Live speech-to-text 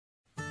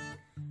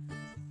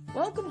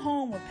Welcome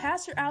Home with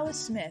Pastor Alice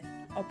Smith,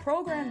 a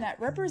program that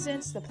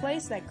represents the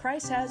place that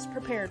Christ has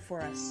prepared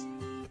for us.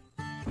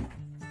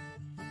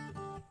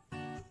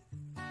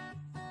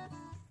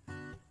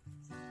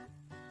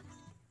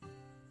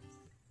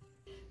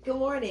 Good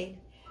morning.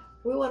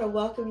 We want to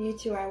welcome you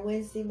to our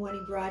Wednesday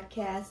morning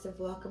broadcast of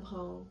Welcome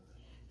Home.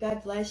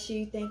 God bless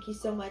you. Thank you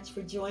so much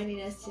for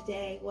joining us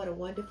today. What a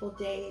wonderful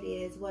day it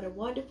is. What a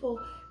wonderful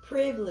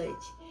privilege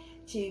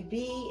to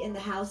be in the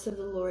house of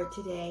the Lord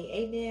today.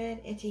 Amen.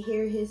 And to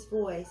hear his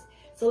voice.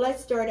 So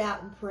let's start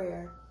out in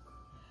prayer.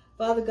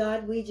 Father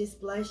God, we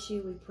just bless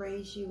you. We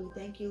praise you. We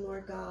thank you,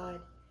 Lord God,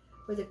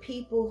 for the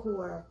people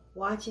who are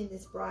watching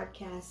this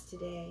broadcast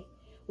today.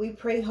 We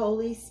pray,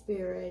 Holy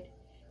Spirit,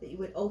 that you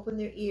would open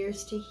their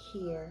ears to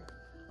hear,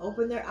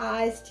 open their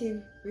eyes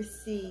to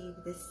receive,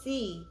 to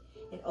see,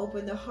 and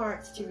open their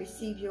hearts to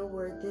receive your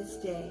word this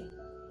day.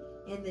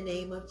 In the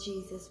name of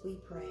Jesus we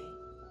pray.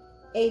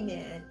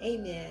 Amen.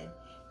 Amen.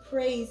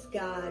 Praise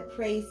God.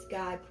 Praise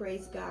God.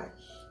 Praise God.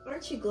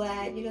 Aren't you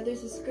glad? You know,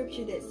 there's a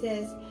scripture that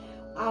says,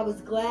 I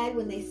was glad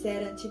when they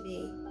said unto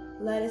me,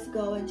 let us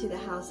go into the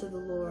house of the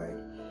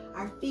Lord.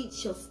 Our feet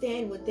shall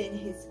stand within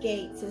his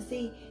gates. So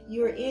see,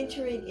 you're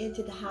entering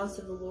into the house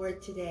of the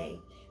Lord today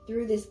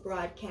through this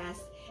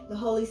broadcast. The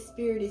Holy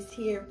Spirit is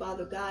here.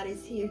 Father God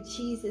is here.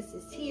 Jesus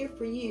is here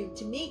for you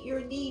to meet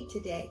your need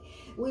today.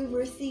 We've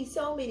received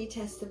so many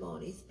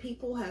testimonies.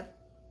 People have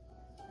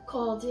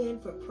called in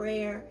for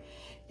prayer.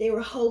 They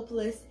were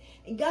hopeless,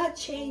 and God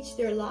changed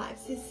their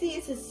lives. You see,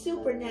 it's a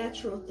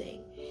supernatural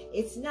thing.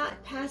 It's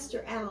not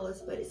Pastor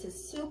Alice, but it's a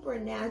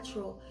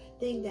supernatural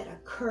thing that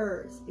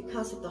occurs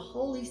because of the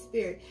Holy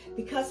Spirit,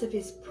 because of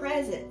his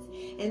presence.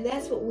 And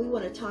that's what we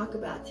want to talk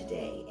about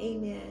today.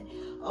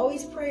 Amen.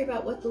 Always pray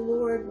about what the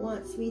Lord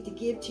wants me to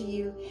give to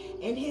you.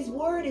 And his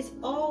word is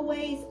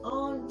always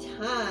on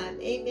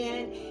time.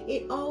 Amen.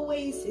 It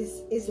always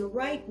is the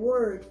right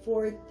word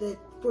for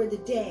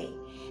the day.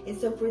 And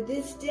so for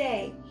this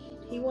day,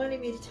 he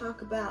wanted me to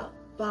talk about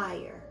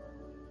fire.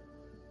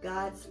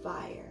 God's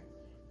fire.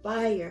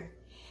 Fire.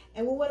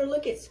 And we want to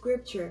look at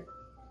scripture.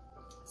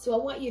 So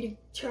I want you to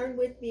turn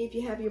with me, if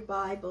you have your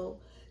Bible,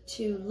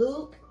 to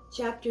Luke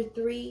chapter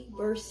 3,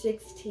 verse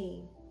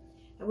 16.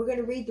 And we're going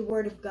to read the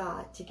word of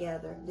God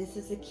together. This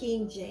is the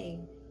King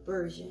James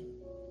Version.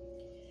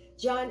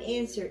 John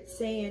answered,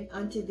 saying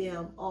unto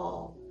them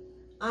all,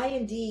 I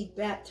indeed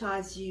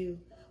baptize you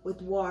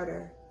with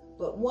water,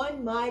 but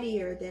one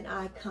mightier than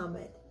I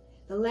cometh,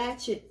 the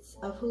latchets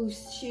of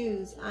whose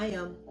shoes I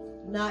am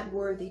not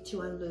worthy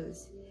to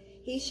unloose.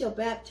 He shall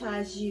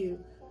baptize you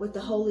with the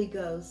Holy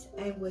Ghost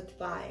and with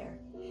fire.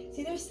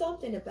 See, there's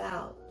something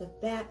about the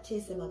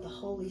baptism of the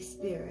Holy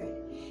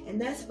Spirit, and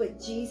that's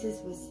what Jesus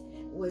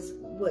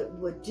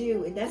would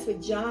do, and that's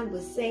what John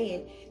was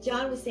saying.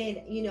 John was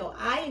saying, you know,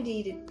 I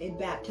indeed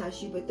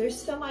baptize you, but there's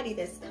somebody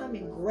that's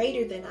coming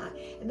greater than I,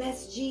 and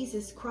that's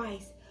Jesus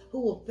Christ,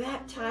 who will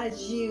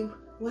baptize you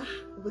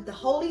with the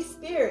Holy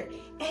Spirit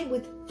and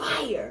with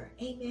fire.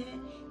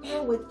 Amen.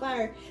 And with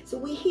fire. So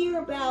we hear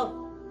about,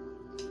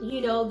 you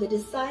know, the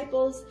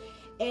disciples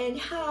and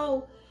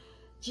how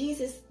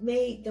Jesus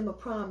made them a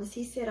promise.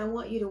 He said, I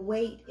want you to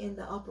wait in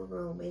the upper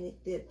room. And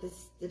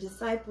the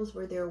disciples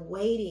were there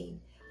waiting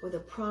for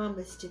the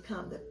promise to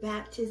come, the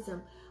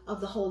baptism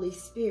of the Holy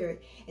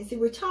Spirit. And see,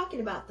 we're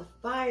talking about the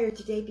fire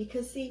today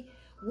because, see,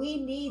 we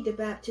need the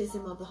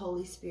baptism of the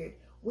Holy Spirit.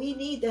 We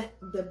need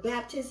the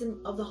baptism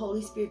of the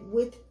Holy Spirit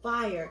with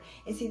fire.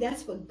 And see,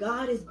 that's what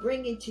God is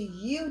bringing to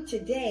you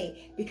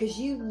today, because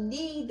you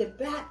need the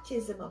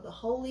baptism of the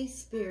Holy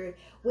Spirit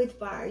with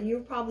fire. You're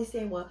probably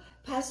saying, well,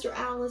 Pastor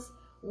Alice,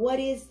 what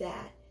is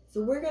that?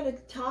 So we're going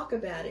to talk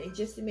about it in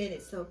just a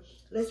minute. So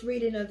let's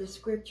read another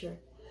scripture.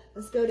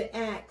 Let's go to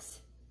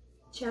Acts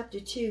chapter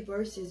 2,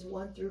 verses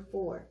 1 through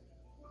 4.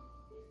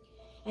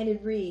 And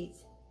it reads,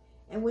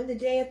 And when the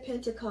day of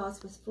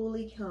Pentecost was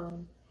fully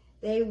come,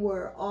 they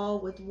were all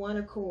with one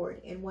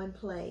accord in one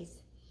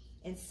place.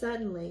 And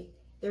suddenly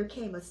there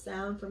came a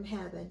sound from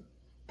heaven,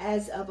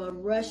 as of a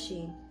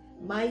rushing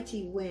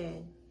mighty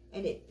wind,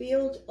 and it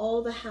filled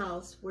all the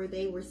house where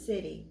they were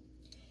sitting.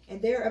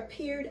 And there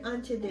appeared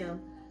unto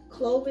them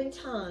cloven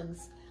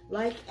tongues,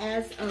 like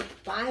as of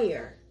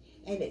fire,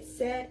 and it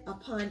sat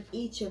upon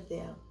each of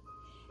them.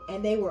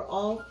 And they were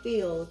all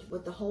filled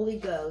with the Holy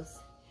Ghost,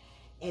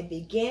 and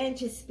began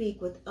to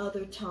speak with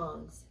other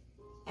tongues,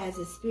 as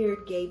the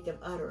Spirit gave them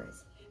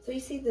utterance. So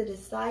you see, the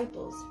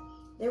disciples,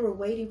 they were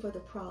waiting for the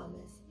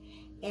promise.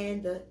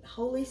 And the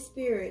Holy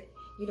Spirit,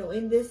 you know,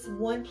 in this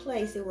one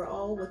place, they were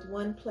all with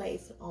one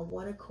place on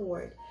one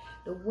accord.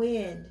 The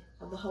wind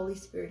of the Holy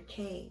Spirit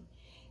came,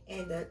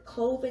 and the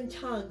cloven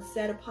tongues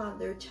sat upon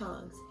their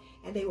tongues,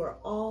 and they were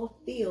all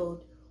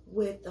filled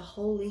with the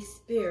Holy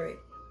Spirit,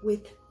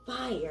 with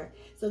fire.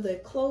 So the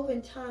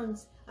cloven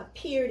tongues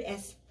appeared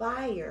as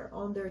fire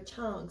on their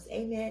tongues.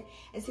 Amen.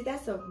 And see,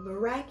 that's a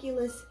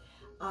miraculous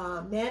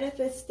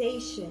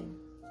manifestation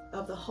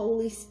of the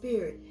Holy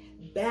Spirit,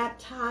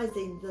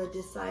 baptizing the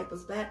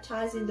disciples,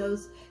 baptizing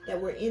those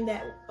that were in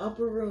that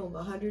upper room,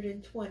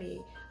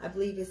 120, I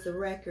believe is the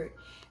record.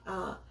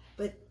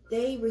 but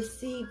they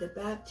received the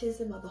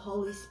baptism of the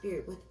Holy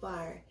Spirit with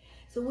fire.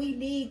 So we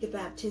need the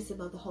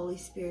baptism of the Holy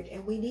Spirit,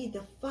 and we need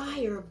the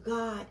fire of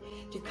God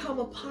to come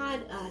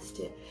upon us,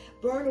 to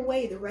burn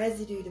away the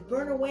residue, to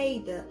burn away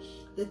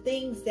the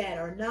things that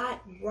are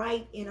not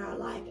right in our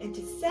life, and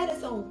to set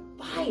us on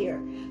fire,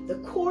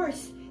 the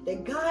course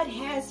that God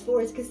has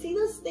for us. Because see,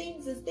 those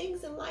things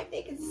in life,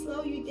 they can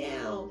slow you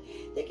down.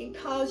 They can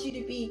cause you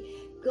to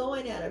be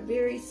going at a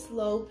very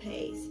slow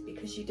pace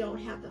because you don't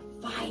have the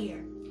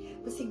fire.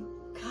 But see,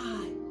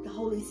 God, the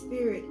Holy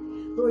Spirit,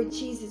 Lord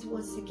Jesus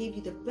wants to give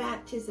you the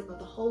baptism of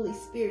the Holy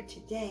Spirit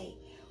today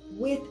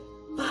with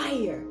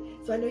fire.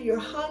 So I know you're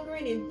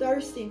hungering and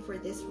thirsting for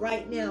this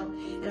right now.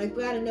 And I've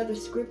got another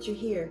scripture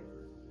here.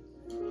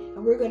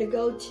 And we're going to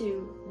go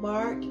to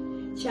Mark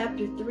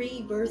chapter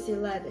 3, verse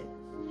 11.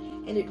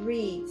 And it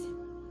reads,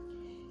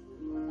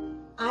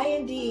 I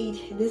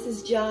indeed, this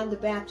is John the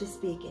Baptist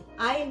speaking,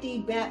 I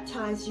indeed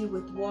baptize you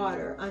with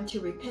water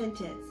unto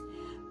repentance.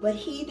 But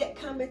he that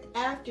cometh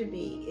after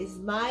me is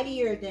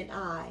mightier than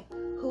I,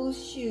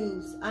 whose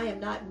shoes I am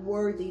not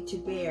worthy to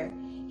bear.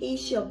 He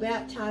shall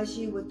baptize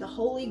you with the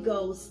Holy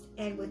Ghost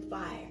and with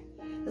fire.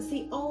 But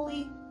see,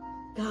 only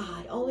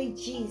God, only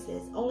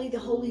Jesus, only the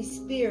Holy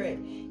Spirit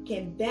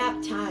can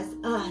baptize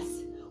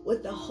us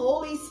with the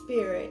Holy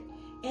Spirit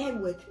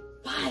and with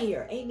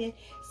fire. Amen.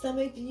 Some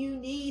of you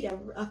need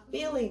a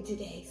filling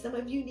today. Some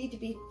of you need to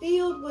be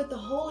filled with the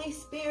Holy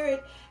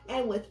Spirit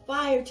and with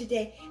fire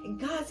today. And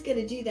God's going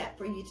to do that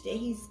for you today.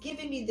 He's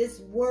given me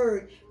this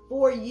word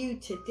for you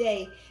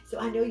today. So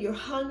I know you're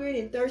hungry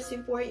and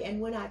thirsting for it.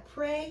 And when I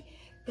pray,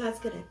 God's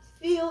going to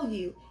fill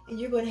you, and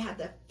you're going to have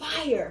the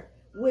fire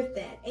with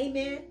that.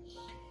 Amen.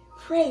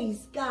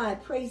 Praise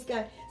God. Praise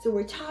God. So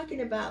we're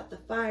talking about the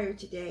fire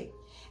today.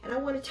 And I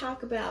want to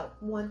talk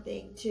about one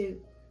thing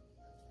too.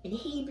 In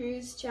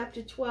Hebrews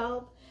chapter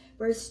 12,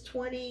 verse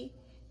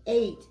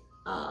 28,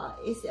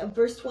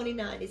 verse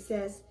 29, it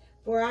says,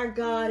 for our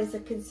God is a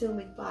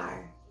consuming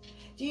fire.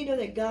 Do you know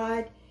that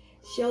God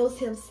shows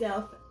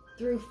himself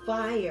through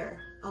fire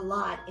a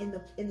lot in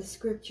the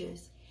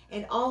scriptures,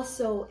 and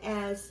also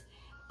as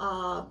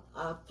a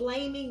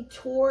flaming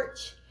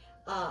torch,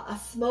 a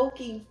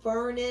smoking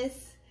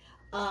furnace,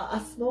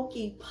 a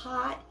smoking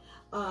pot,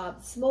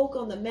 smoke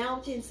on the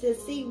mountain.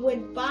 Says, see,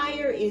 when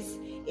fire is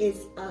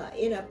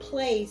in a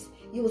place,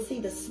 you will see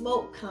the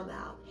smoke come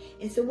out.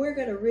 And so we're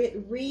going to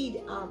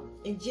read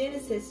in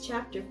Genesis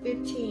chapter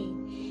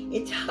 15.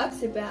 It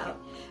talks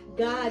about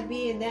God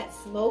being that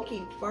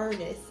smoking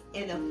furnace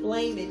and a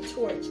flaming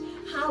torch.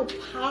 How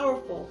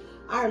powerful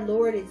our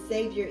Lord and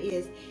Savior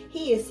is.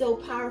 He is so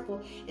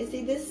powerful. And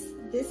see, this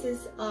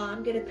is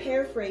I'm going to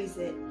paraphrase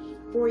it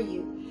for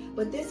you,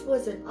 but this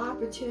was an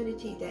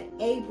opportunity that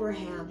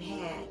Abraham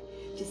had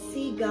to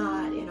see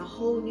God in a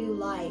whole new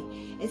light.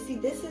 And see,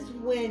 this is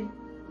when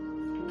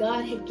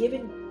God had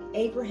given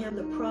Abraham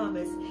the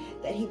promise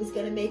that he was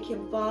going to make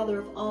him father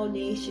of all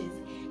nations.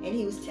 And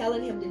he was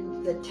telling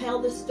him to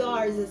tell the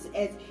stars,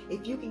 as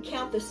if you can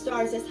count the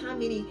stars, that's how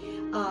many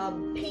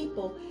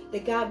people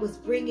that God was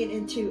bringing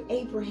into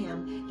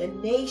Abraham, the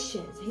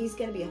nations. He's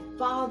going to be a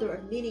father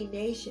of many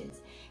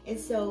nations. And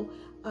so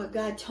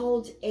God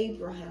told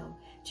Abraham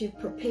to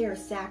prepare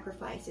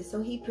sacrifices. So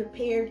he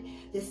prepared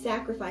the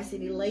sacrifice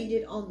and he laid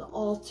it on the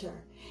altar.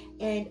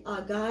 And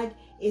God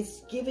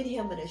is giving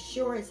him an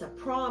assurance, a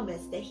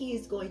promise that he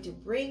is going to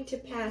bring to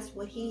pass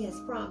what he has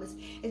promised.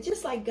 And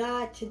just like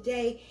God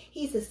today,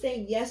 he's the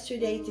same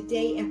yesterday,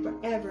 today, and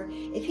forever.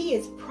 If he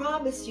has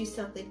promised you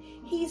something,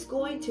 he's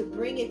going to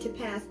bring it to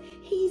pass.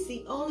 He's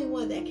the only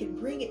one that can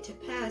bring it to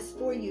pass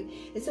for you.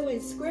 And so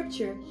in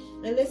scripture,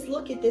 and let's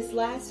look at this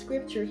last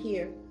scripture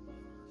here.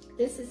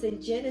 This is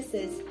in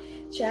Genesis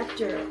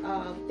chapter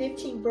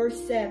 15, verse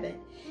 7.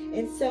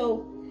 And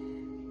so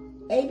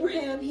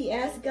Abraham, he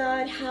asked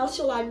God, how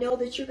shall I know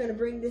that you're going to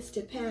bring this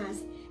to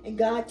pass? And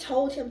God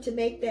told him to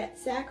make that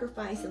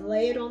sacrifice and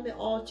lay it on the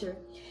altar.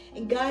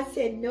 And God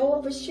said, know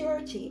of a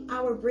surety,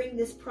 I will bring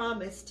this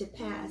promise to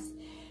pass.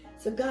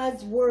 So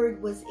God's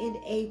word was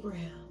in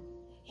Abraham.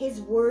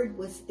 His word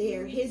was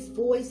there. His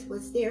voice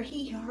was there.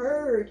 He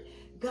heard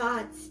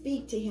God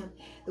speak to him.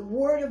 The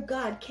word of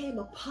God came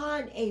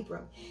upon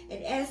Abram.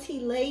 And as he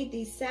laid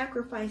these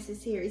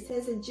sacrifices here, it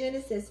says in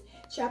Genesis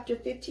chapter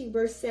 15,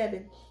 verse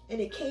 7, and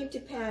it came to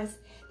pass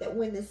that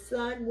when the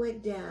sun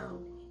went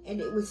down and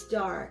it was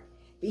dark,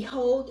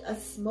 behold, a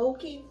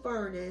smoking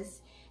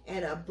furnace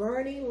and a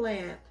burning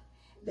lamp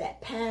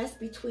that passed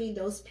between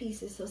those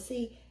pieces. So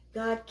see,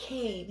 God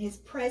came, his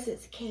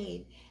presence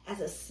came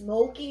as a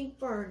smoking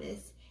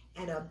furnace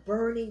and a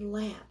burning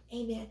lamp.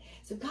 Amen.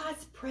 So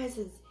God's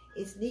presence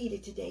is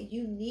needed today.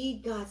 You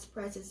need God's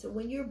presence. So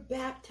when you're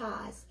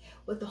baptized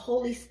with the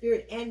Holy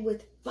Spirit and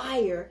with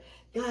fire,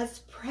 God's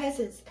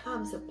presence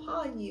comes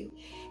upon you.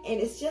 And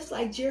it's just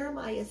like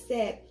Jeremiah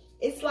said,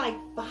 it's like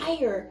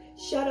fire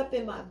shut up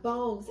in my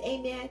bones.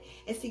 Amen.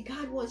 And see,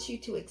 God wants you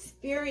to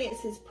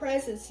experience his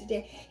presence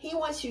today. He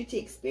wants you to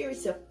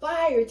experience the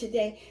fire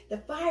today, the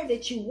fire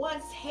that you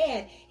once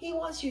had. He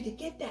wants you to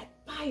get that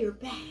fire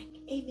back.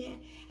 Amen.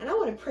 And I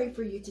want to pray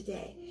for you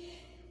today.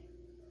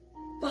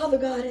 Father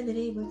God, in the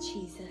name of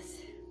Jesus,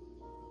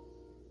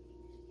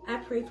 I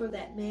pray for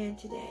that man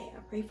today. I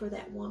pray for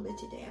that woman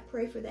today. I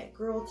pray for that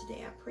girl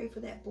today. I pray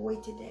for that boy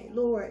today.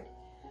 Lord,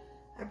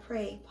 I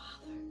pray,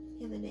 Father,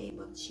 in the name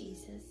of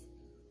Jesus,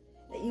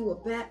 that you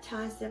will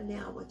baptize them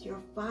now with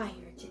your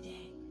fire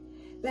today.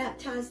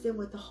 Baptize them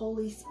with the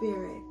Holy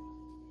Spirit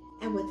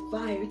and with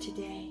fire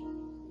today.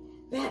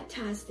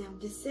 Baptize them,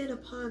 descend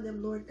upon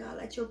them, Lord God.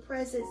 Let your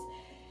presence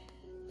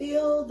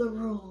fill the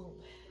room,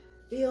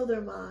 fill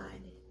their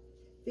mind,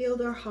 fill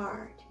their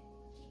heart,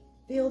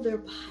 fill their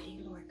body,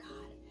 Lord God.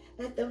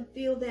 Let them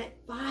feel that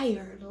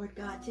fire, Lord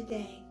God,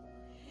 today.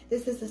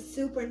 This is a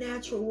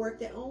supernatural work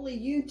that only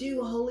you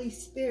do, Holy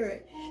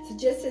Spirit. So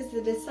just as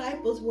the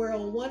disciples were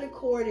on one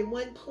accord in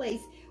one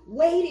place,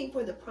 waiting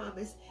for the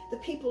promise, the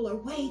people are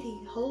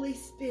waiting, Holy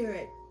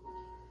Spirit,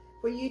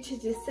 for you to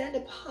descend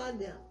upon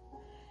them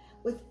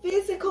with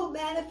physical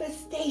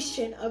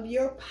manifestation of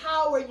your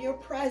power and your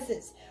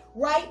presence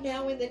right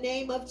now in the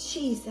name of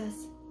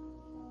Jesus.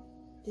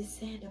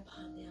 Descend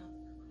upon them.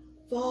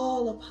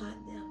 Fall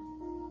upon them.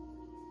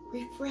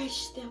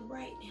 Refresh them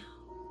right now.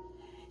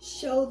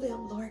 Show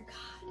them, Lord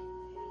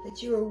God,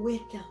 that you are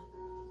with them.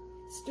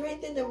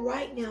 Strengthen them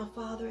right now,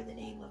 Father, in the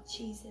name of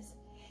Jesus.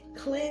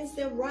 Cleanse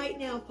them right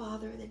now,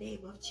 Father, in the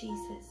name of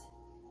Jesus.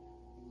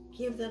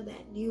 Give them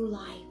that new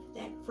life,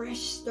 that fresh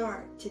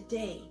start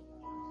today.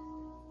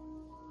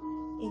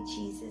 In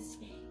Jesus'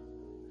 name.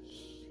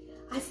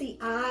 I see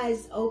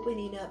eyes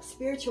opening up,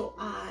 spiritual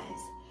eyes.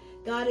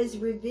 God is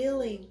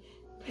revealing,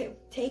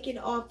 taking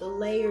off the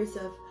layers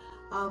of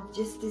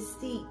just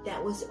deceit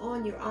that was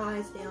on your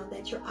eyes now,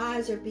 that your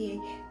eyes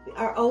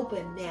are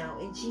open now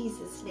in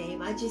Jesus'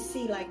 name. I just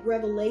see like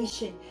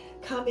revelation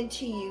coming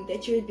to you,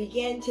 that you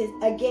begin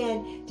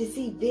to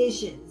see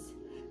visions.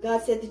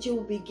 God said that you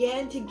will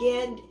begin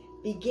again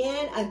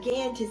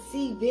to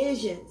see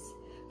visions.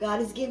 God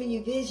is giving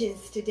you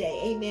visions today.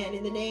 Amen.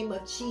 In the name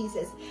of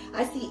Jesus.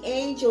 I see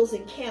angels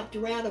encamped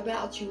round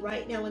about you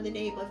right now in the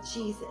name of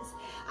Jesus.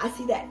 I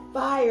see that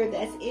fire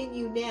that's in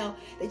you now,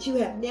 that you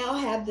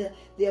have the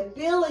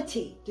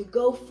ability to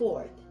go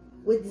forth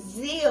with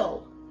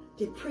zeal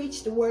to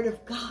preach the word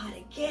of God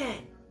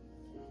again.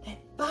 That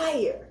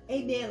fire.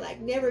 Amen. Like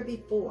never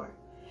before.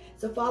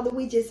 So Father,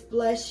 we just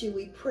bless you.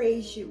 We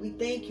praise you. We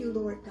thank you,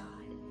 Lord God.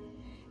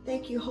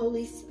 Thank you,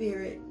 Holy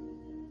Spirit,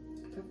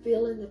 for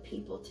filling the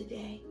people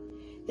today.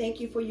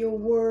 Thank you for your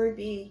word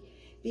being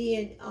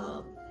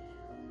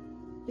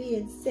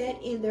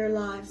set in their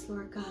lives,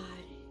 Lord God.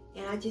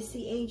 And I just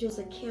see angels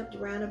encamped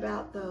around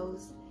about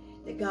those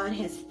that God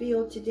has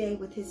filled today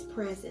with his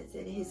presence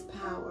and his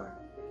power.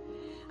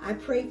 I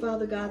pray,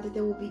 Father God, that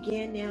they will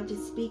begin now to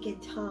speak in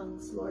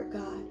tongues, Lord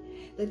God.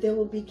 That they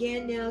will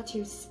begin now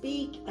to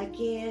speak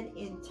again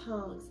in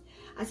tongues.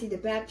 I see the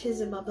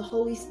baptism of the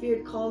Holy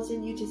Spirit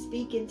causing you to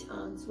speak in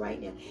tongues right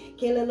now.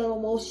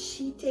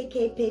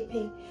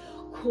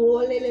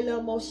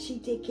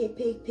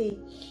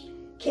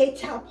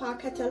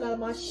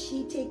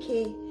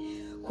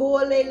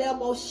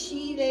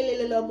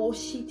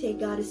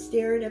 God is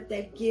stirring up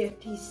that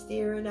gift. He's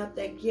stirring up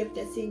that gift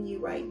that's in you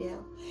right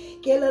now.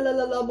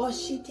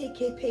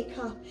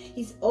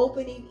 He's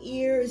opening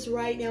ears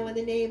right now in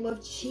the name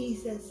of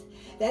Jesus.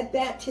 That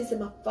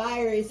baptism of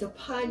fire is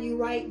upon you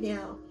right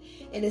now.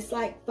 And it's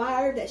like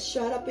fire that's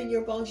shut up in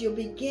your bones. You'll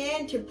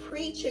begin to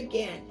preach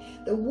again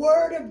the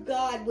word of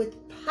God with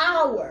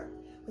power,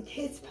 with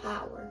his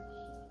power.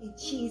 In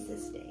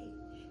Jesus' name.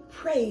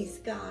 Praise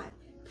God.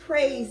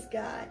 Praise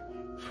God.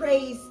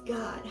 Praise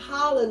God.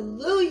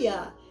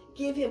 Hallelujah.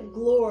 Give him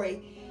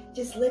glory.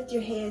 Just lift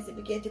your hands and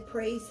begin to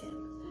praise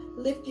him.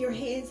 Lift your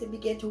hands and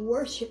begin to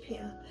worship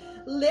him.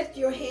 Lift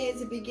your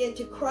hands and begin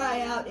to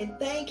cry out and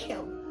thank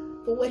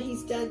him for what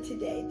he's done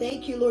today.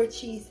 Thank you, Lord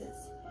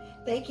Jesus.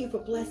 Thank you for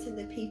blessing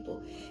the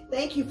people.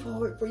 Thank you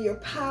for your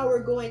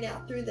power going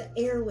out through the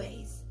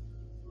airways.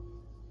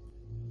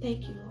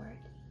 Thank you, Lord,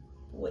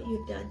 for what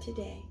you've done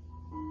today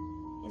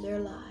in their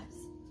lives.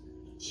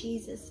 In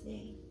Jesus'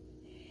 name.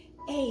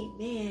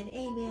 Amen.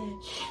 Amen.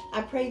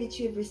 I pray that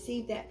you have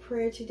received that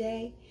prayer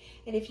today.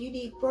 And if you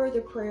need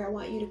further prayer, I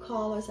want you to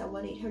call us. Our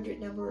 1-800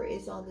 number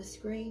is on the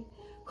screen.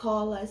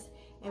 Call us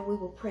and we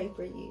will pray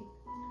for you.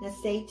 Now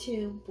stay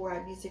tuned for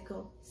our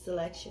musical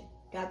selection.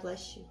 God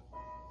bless you.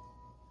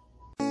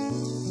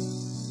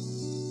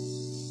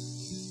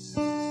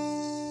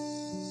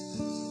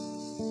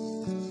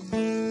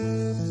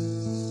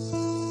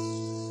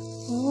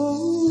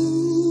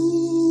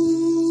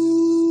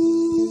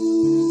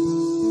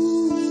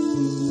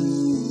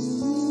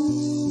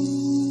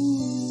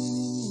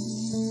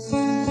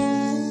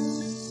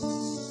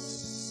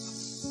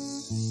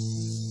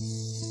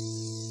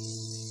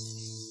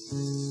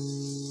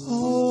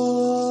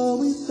 Oh,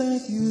 we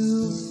thank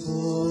you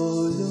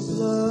for your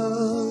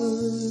blood.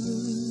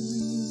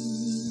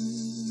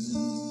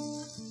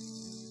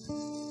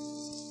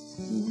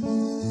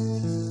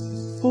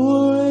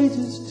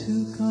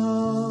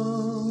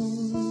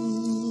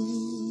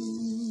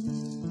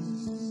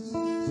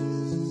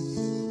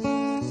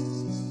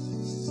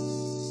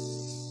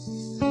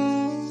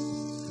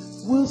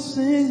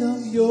 sing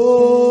of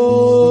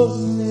your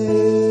name.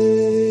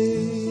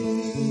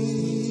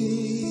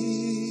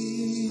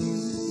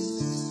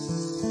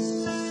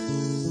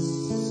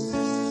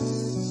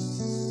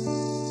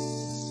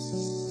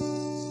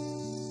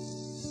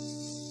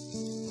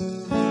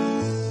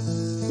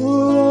 For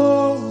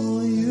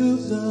all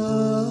you've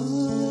done,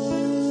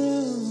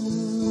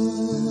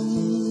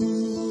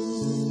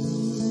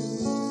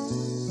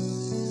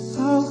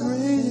 how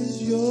great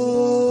is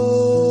your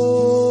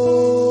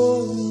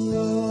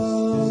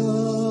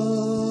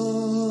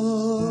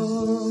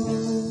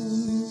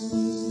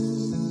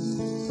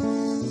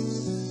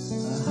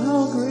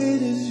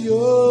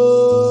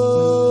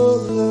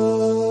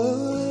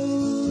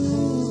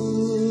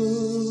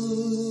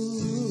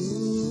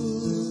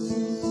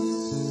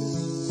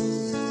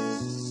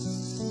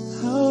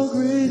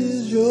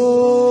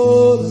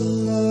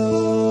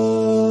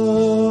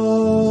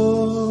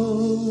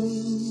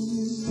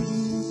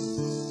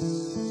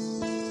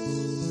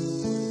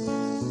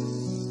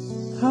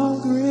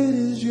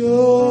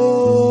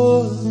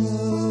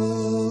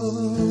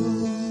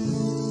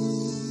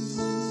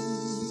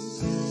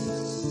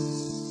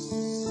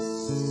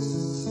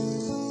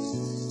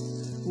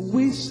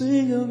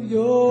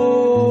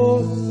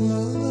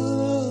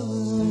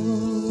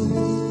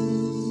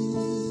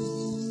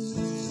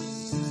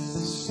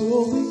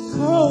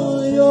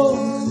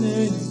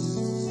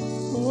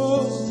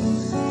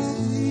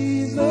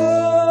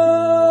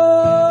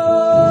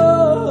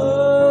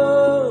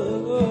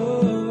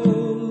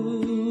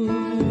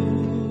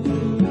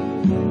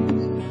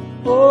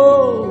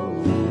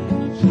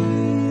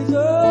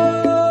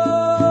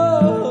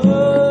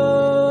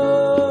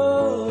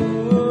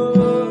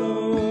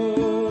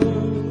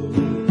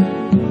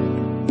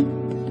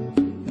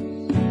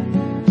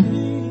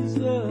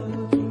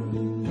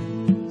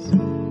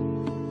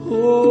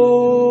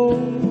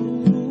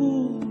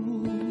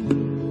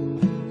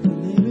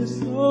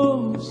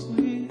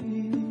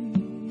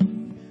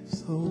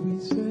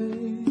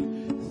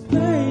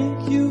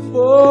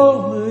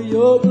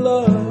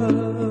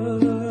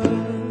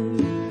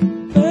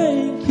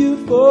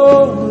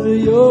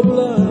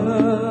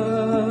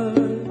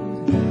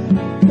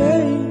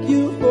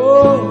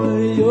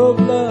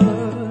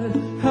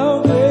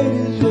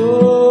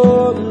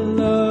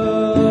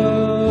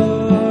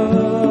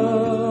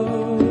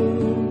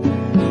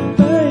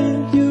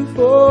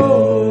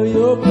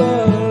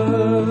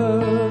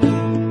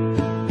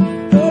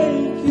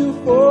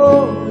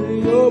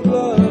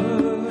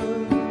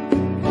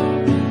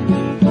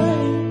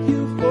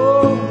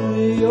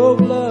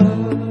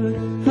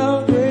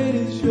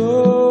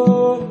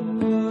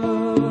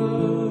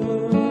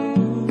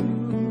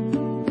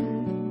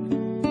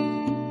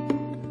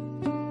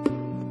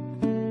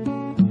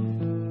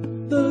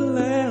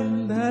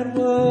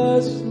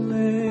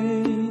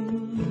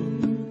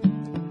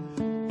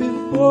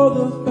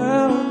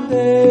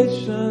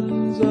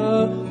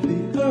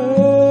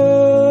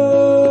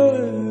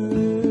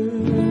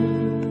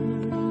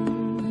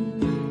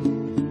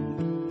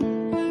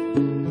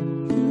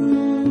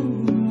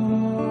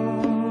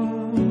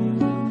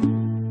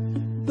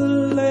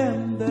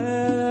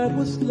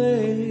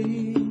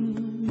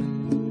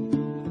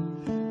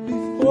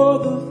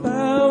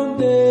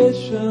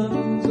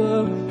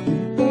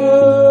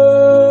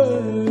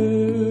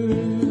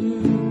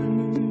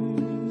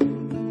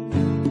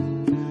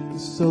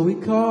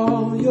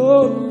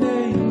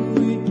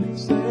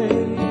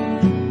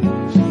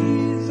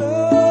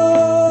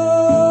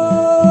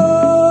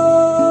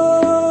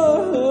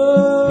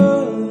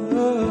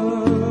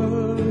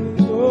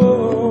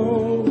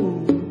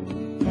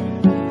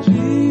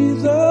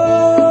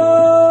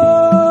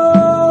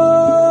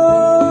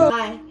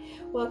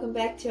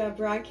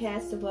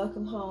Broadcast of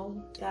Welcome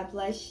Home. God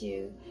bless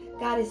you.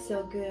 God is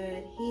so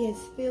good. He has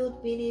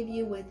filled many of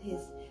you with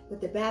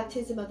the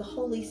baptism of the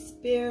Holy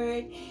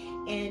Spirit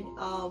and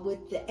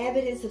with the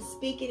evidence of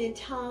speaking in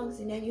tongues.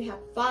 And now you have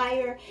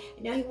fire.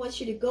 And now He wants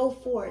you to go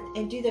forth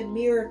and do the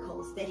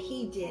miracles that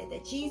He did,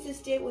 that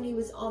Jesus did when He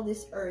was on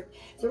this earth.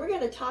 So we're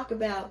going to talk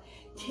about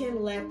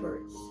 10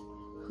 lepers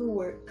who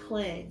were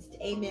cleansed.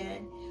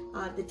 Amen.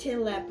 The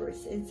 10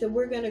 lepers. And so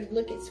we're going to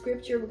look at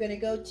scripture. We're going to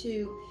go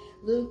to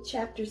Luke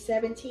chapter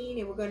 17,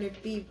 and we're going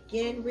to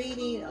begin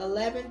reading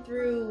 11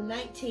 through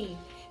 19.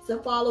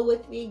 So follow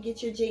with me.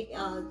 Get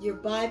your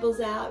Bibles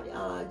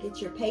out. Get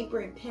your paper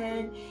and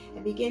pen,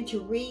 and begin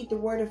to read the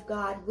Word of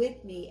God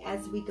with me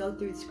as we go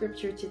through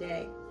Scripture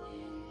today.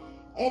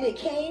 And it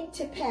came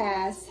to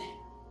pass,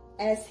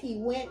 as he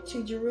went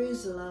to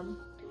Jerusalem,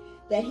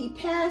 that he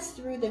passed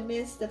through the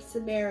midst of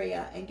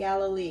Samaria and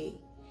Galilee.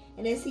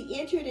 And as he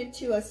entered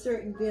into a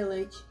certain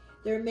village,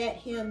 there met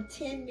him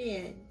 10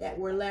 men that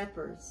were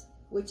lepers,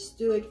 which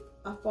stood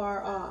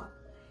afar off.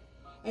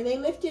 And they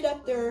lifted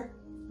up their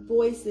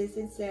voices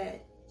and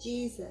said,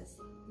 Jesus,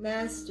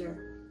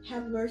 Master,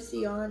 have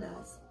mercy on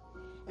us.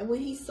 And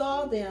when he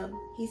saw them,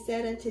 he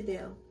said unto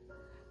them,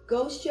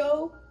 Go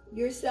show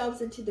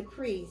yourselves unto the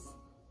priest.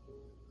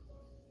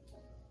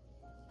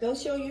 Go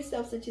show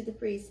yourselves unto the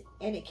priest.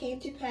 And it came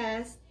to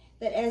pass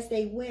that as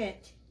they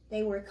went,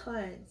 they were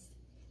cleansed.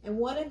 And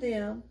one of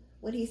them,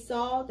 when he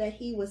saw that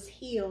he was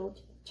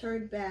healed,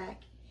 turned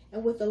back,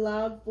 and with a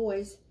loud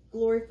voice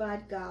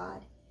glorified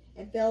God,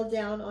 and fell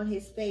down on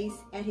his face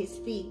at his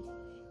feet,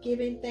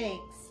 giving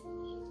thanks.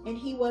 And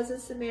he was a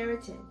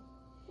Samaritan.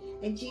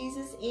 And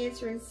Jesus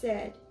answering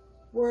said,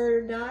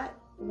 Were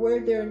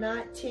there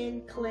not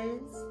 10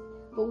 cleansed?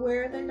 But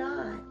where are the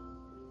 9?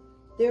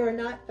 There are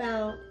not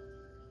found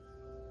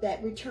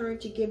that return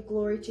to give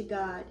glory to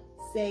God,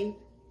 save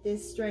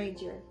this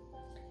stranger.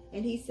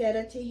 And he said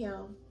unto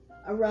him,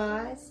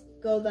 Arise,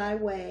 go thy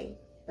way,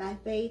 thy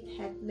faith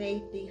hath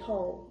made thee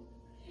whole.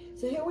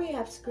 So here we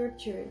have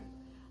scripture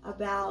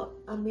about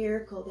a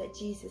miracle that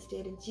Jesus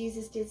did. And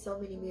Jesus did so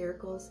many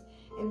miracles.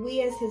 And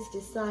we as his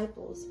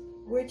disciples,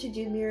 we're to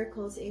do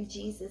miracles in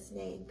Jesus'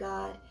 name.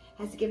 God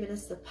has given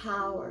us the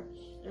power.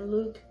 In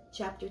Luke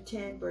chapter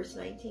 10, verse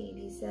 19,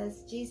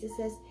 Jesus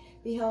says,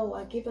 Behold,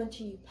 I give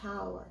unto you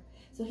power.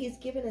 So he's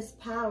given us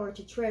power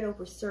to tread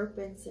over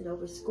serpents and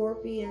over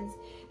scorpions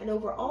and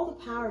over all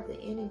the power of the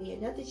enemy,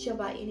 and nothing shall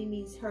by any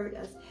means hurt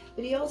us.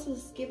 But he also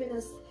has given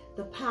us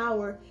the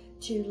power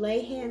to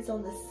lay hands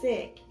on the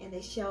sick and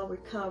they shall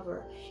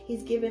recover.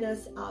 He's given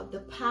us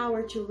the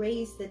power to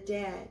raise the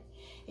dead.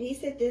 And he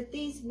said that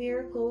these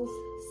miracles,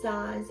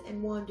 signs,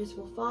 and wonders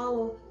will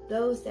follow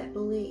those that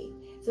believe.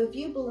 So if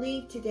you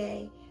believe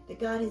today that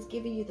God has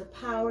given you the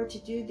power to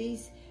do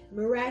these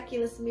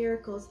miraculous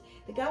miracles,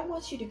 that God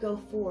wants you to go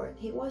forth.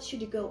 He wants you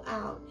to go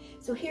out.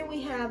 So here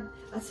we have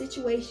a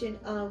situation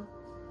of,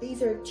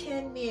 these are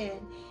 10 men,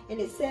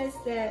 and it says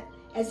that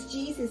as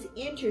Jesus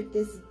entered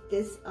this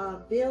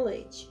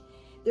village,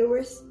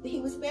 he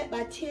was met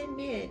by 10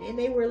 men, and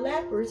they were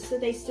lepers, so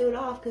they stood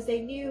off because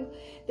they knew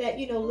that,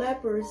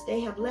 lepers, they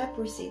have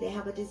leprosy, they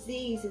have a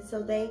disease, and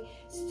so they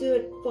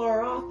stood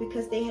far off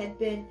because they had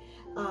been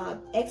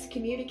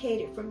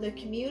excommunicated from the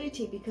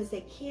community because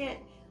they can't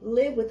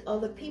live with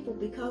other people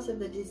because of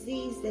the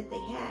disease that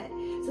they had.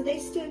 So they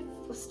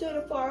stood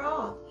afar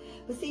off.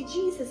 But see,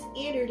 Jesus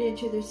entered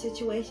into their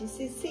situation.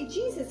 See,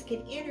 Jesus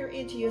can enter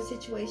into your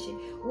situation.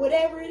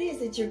 Whatever it is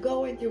that you're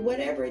going through,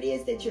 whatever it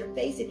is that you're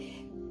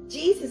facing,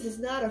 Jesus is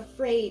not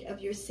afraid of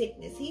your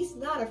sickness. He's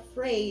not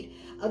afraid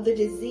of the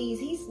disease.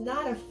 He's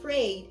not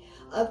afraid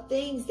of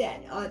things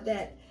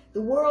that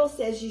the world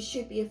says you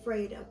should be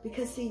afraid of.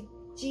 Because see,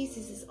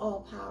 Jesus is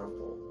all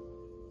powerful.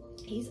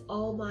 He's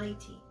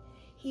almighty.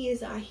 He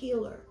is our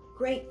healer,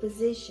 great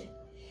physician.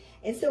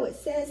 And so it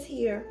says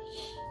here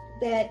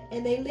that,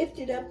 and they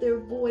lifted up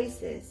their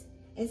voices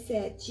and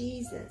said,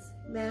 Jesus,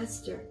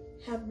 Master,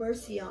 have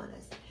mercy on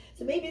us.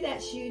 So maybe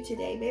that's you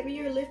today. Maybe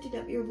you're lifting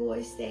up your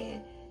voice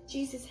saying,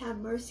 Jesus, have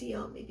mercy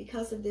on me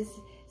because of this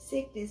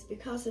sickness,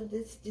 because of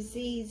this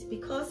disease,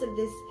 because of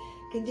this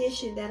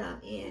condition that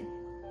I'm in.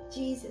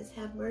 Jesus,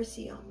 have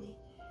mercy on me.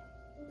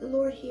 The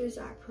Lord hears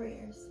our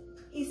prayers.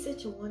 He's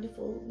such a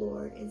wonderful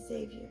Lord and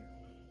Savior.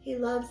 He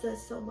loves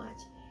us so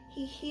much.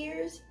 He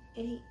hears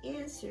and he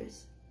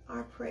answers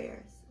our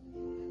prayers.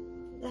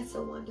 That's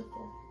so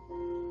wonderful.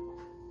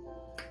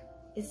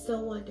 It's so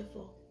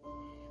wonderful.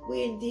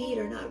 We indeed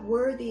are not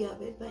worthy of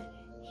it, but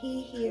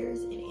he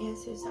hears and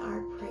answers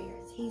our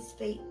prayers. He's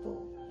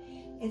faithful.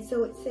 And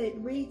so it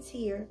reads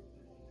here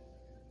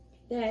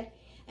that,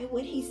 and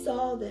when he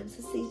saw them,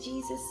 so see,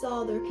 Jesus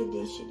saw their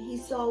condition. He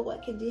saw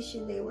what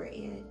condition they were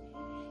in.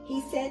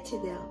 He said to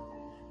them,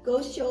 Go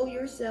show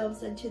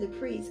yourselves unto the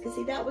priests. Because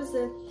see, that was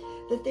the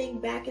thing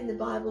back in the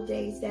Bible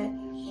days, that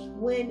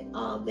when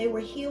they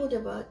were healed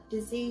of a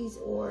disease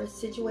or a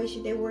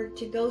situation, they were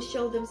to go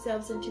show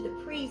themselves unto the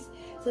priest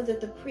so that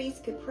the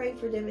priest could pray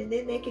for them, and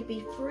then they could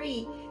be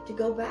free to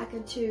go back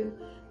into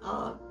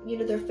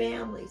their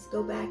families,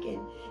 go back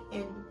and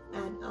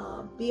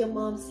be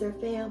amongst their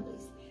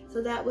families.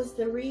 So that was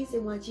the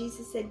reason why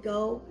Jesus said,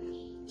 Go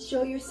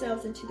show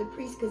yourselves unto the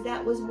priest, because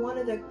that was one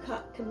of the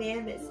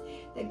commandments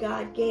that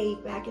God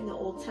gave back in the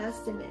Old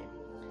Testament.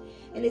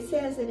 And it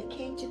says, and it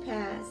came to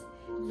pass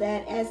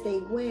that as they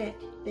went,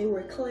 they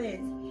were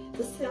cleansed.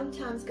 So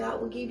sometimes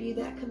God will give you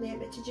that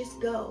commandment to just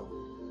go,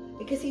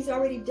 because he's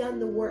already done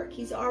the work.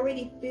 He's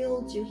already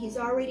filled you. He's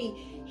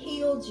already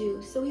healed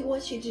you. So he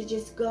wants you to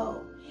just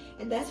go.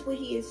 And that's what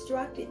he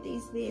instructed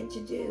these men to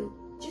do.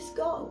 Just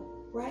go,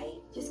 right?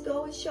 Just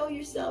go and show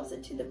yourselves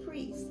unto the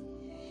priest.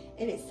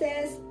 And it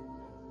says,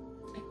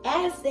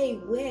 as they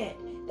went,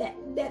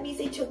 that means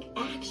they took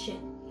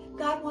action.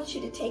 God wants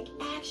you to take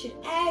action.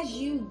 As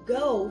you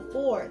go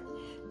forth,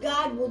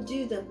 God will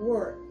do the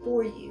work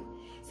for you.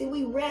 See,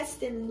 we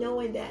rest in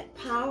knowing that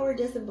power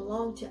doesn't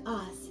belong to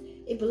us.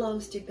 It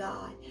belongs to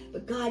God.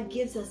 But God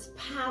gives us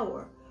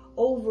power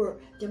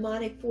over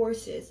demonic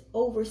forces,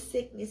 over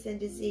sickness and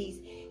disease.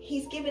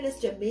 He's given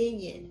us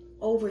dominion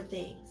over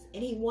things,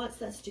 and he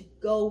wants us to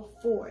go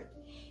forth.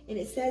 And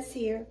it says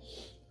here,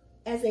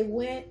 as they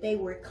went, they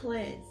were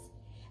cleansed.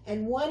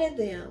 And one of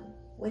them,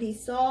 when he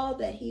saw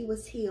that he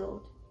was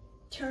healed,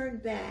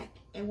 turned back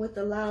and with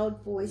a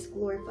loud voice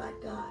glorified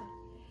God.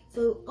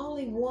 So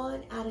only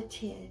 1 out of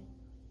 10.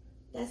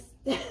 That's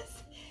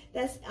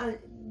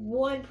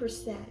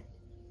 1%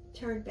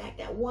 turned back.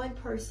 That one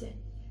person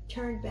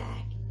turned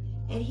back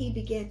and he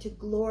began to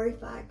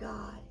glorify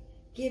God,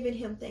 giving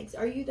him thanks.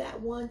 Are you that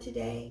one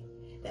today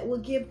that will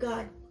give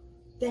God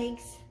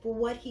thanks for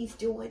what he's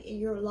doing in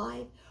your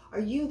life? Are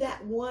you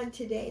that one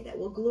today that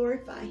will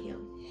glorify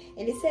him?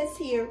 And it says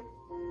here,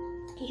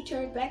 he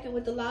turned back and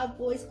with a loud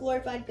voice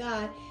glorified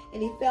God,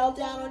 and he fell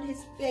down on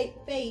his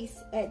face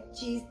at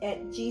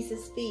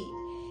Jesus' feet,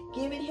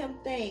 giving him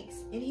thanks.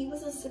 And he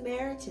was a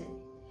Samaritan.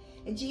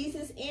 And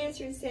Jesus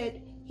answered and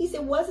said, he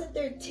said, wasn't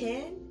there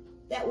 10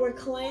 that were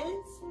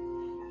cleansed?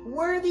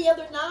 Where are the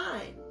other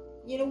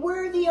 9?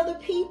 Where are the other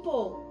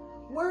people?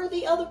 Where are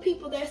the other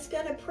people that's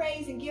going to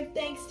praise and give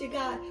thanks to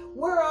God?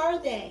 Where are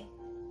they?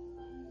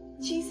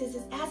 Jesus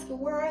is asking,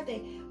 where are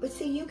they? But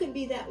see, you can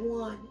be that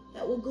one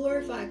that will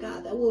glorify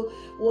God, that will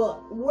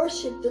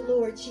worship the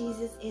Lord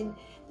Jesus in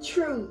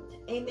truth.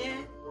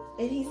 Amen.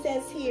 And he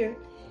says here,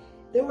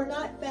 there are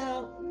not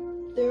found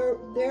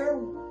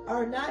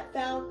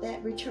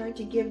that return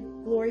to give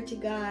glory to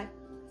God,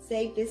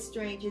 save this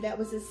stranger. That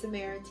was a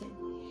Samaritan.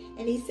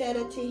 And he said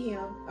unto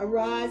him,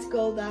 arise,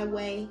 go thy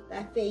way,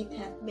 thy faith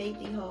hath made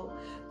thee whole.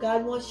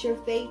 God wants your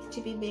faith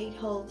to be made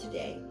whole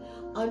today.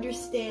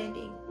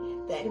 Understanding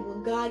that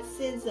when God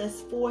sends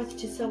us forth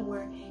to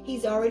somewhere,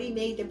 he's already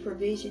made the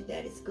provision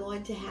that it's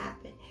going to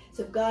happen.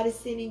 So if God is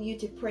sending you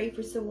to pray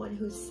for someone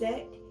who's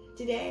sick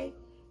today,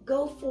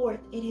 go forth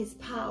in his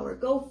power.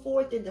 Go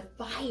forth in the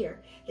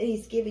fire that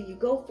he's given you.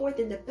 Go forth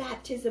in the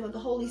baptism of the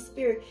Holy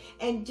Spirit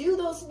and do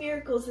those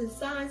miracles and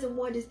signs and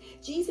wonders.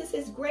 Jesus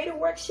says, greater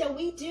work shall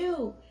we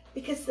do,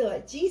 because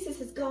Jesus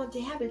has gone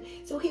to heaven.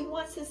 So he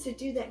wants us to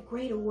do that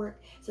greater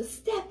work. So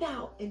step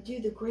out and do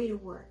the greater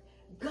work.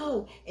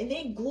 Go and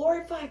then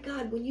glorify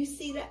God when you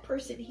see that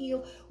person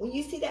healed, when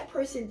you see that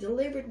person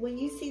delivered, when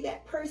you see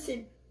that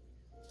person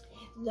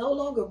no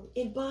longer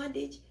in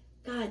bondage.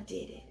 God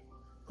did it.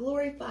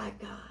 Glorify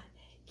God.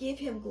 Give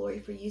him glory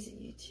for using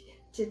you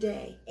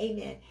today.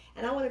 Amen.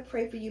 And I want to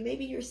pray for you.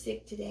 Maybe you're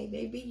sick today.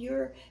 Maybe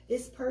you're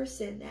this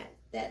person,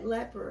 that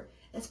leper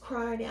that's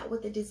crying out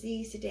with a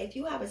disease today. If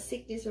you have a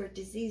sickness or a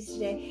disease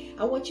today,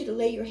 I want you to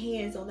lay your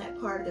hands on that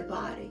part of the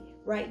body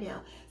right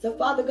now. So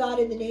Father God,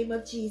 in the name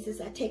of Jesus,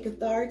 I take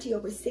authority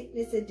over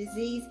sickness and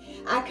disease.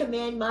 I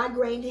command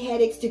migraine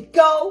headaches to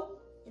go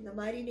in the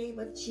mighty name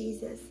of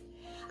Jesus.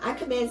 I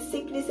command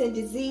sickness and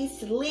disease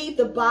to leave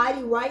the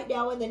body right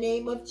now in the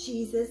name of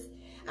Jesus.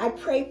 I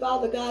pray,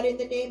 Father God, in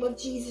the name of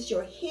Jesus,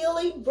 your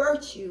healing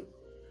virtue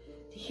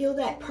to heal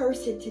that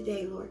person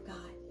today, Lord God.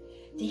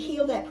 To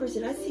heal that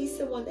person. I see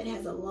someone that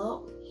has a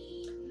lump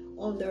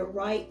on their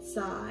right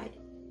side.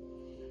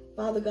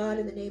 Father God,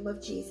 in the name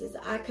of Jesus,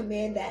 I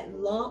command that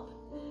lump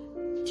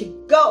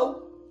to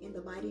go in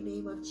the mighty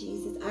name of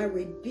Jesus. I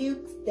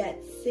rebuke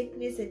that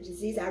sickness and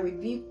disease. I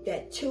rebuke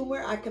that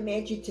tumor. I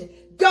command you to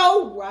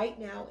go right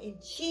now in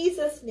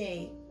Jesus'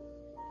 name.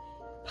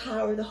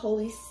 Power of the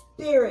Holy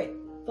Spirit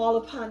fall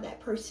upon that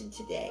person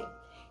today.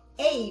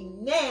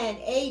 Amen,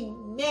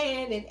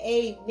 amen, and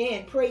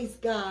amen. Praise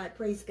God,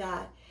 praise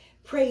God.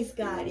 Praise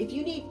God. If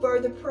you need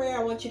further prayer,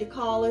 I want you to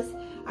call us.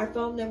 Our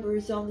phone number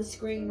is on the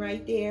screen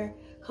right there.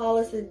 Call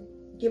us and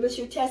give us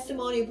your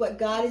testimony of what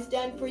God has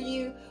done for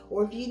you.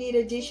 Or if you need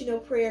additional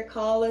prayer,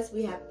 call us.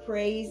 We have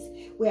praise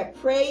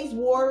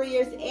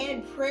warriors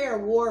and prayer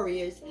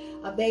warriors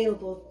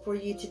available for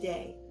you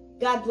today.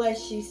 God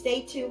bless you.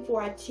 Stay tuned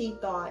for our tea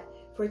thought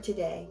for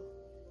today.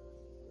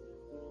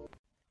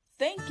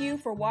 Thank you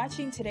for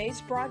watching today's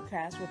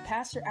broadcast with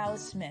Pastor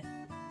Alice Smith.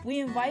 We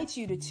invite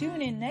you to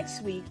tune in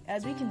next week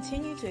as we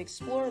continue to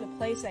explore the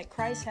place that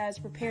Christ has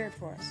prepared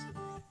for us.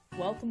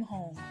 Welcome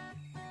home.